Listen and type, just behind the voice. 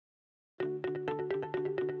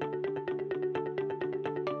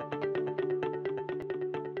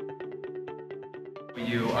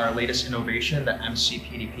You our latest innovation, the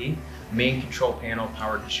MCPDP, Main Control Panel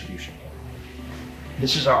Power Distribution Panel.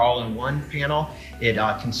 This is our all-in-one panel. It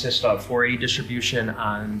consists of 480 distribution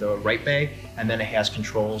on the right bay, and then it has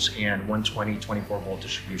controls and 120 24-volt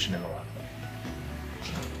distribution in the left bay.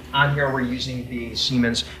 On here, we're using the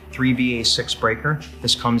Siemens 3VA6 breaker.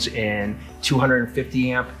 This comes in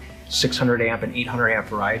 250 amp, 600 amp, and 800 amp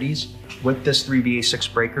varieties. With this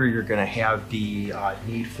 3VA6 breaker, you're going to have the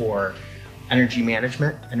need for energy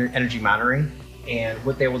management, energy monitoring. And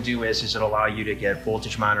what they will do is it'll allow you to get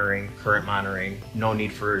voltage monitoring, current monitoring, no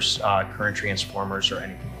need for current transformers or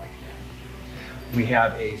anything like that. We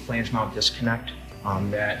have a flange mount disconnect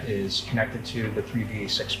that is connected to the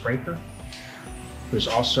 3VA6 breaker. There's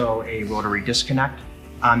also a rotary disconnect.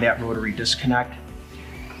 On that rotary disconnect,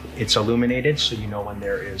 it's illuminated so you know when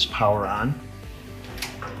there is power on.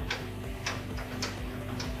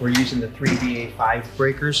 We're using the 3VA5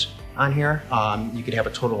 breakers on here. You could have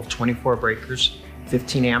a total of 24 breakers,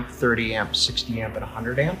 15 amp, 30 amp, 60 amp, and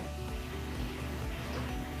 100 amp.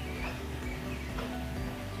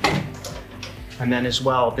 And then as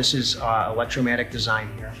well, this is Electro-Matic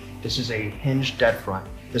design here. This is a hinged dead front.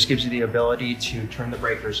 This gives you the ability to turn the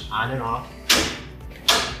breakers on and off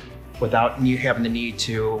without you having the need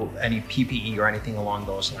to any PPE or anything along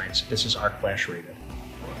those lines. This is arc flash rated.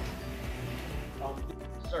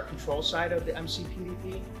 This is our control side of the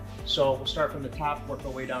MCPDP. So we'll start from the top, work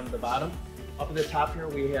our way down to the bottom. Up at the top here,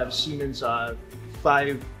 we have Siemens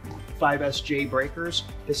 5SJ breakers.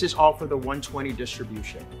 This is all for the 120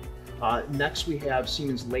 distribution. Next, we have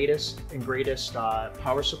Siemens' latest and greatest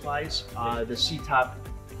power supplies, the C-Top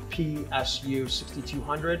PSU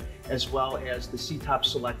 6200, as well as the C-Top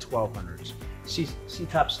Select 1200s.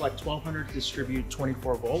 C-Top Select 1200 distribute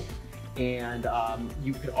 24 volt. And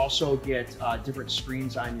you could also get different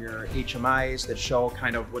screens on your HMIs that show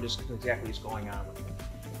kind of what exactly is going on with them.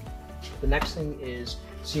 The next thing is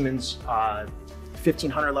Siemens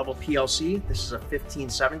 1500 level PLC. This is a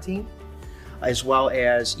 1517, as well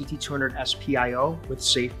as ET200 SPIO with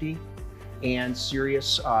safety and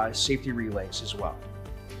serious safety relays as well.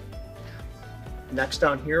 Next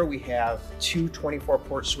down here we have two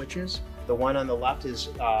 24-port switches. The one on the left is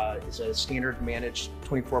a standard managed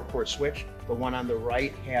 24-port switch. The one on the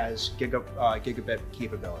right has gigabit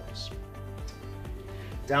capabilities.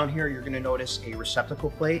 Down here, you're going to notice a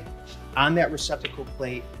receptacle plate. On that receptacle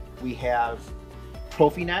plate, we have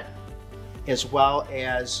Profinet, as well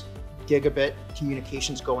as gigabit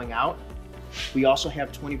communications going out. We also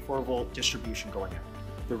have 24-volt distribution going out.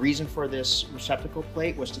 The reason for this receptacle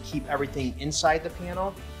plate was to keep everything inside the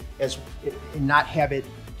panel and not have it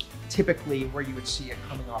typically where you would see it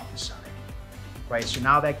coming off the side, right? So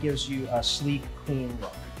now that gives you a sleek, clean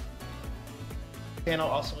look. The panel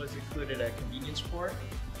also has included a convenience port.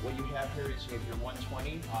 What you have here is you have your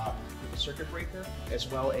 120 with a circuit breaker, as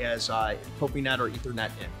well as Profinet or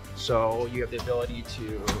Ethernet in. So you have the ability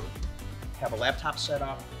to have a laptop set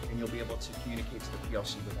up, and you'll be able to communicate to the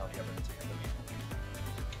PLC without having to have a manual.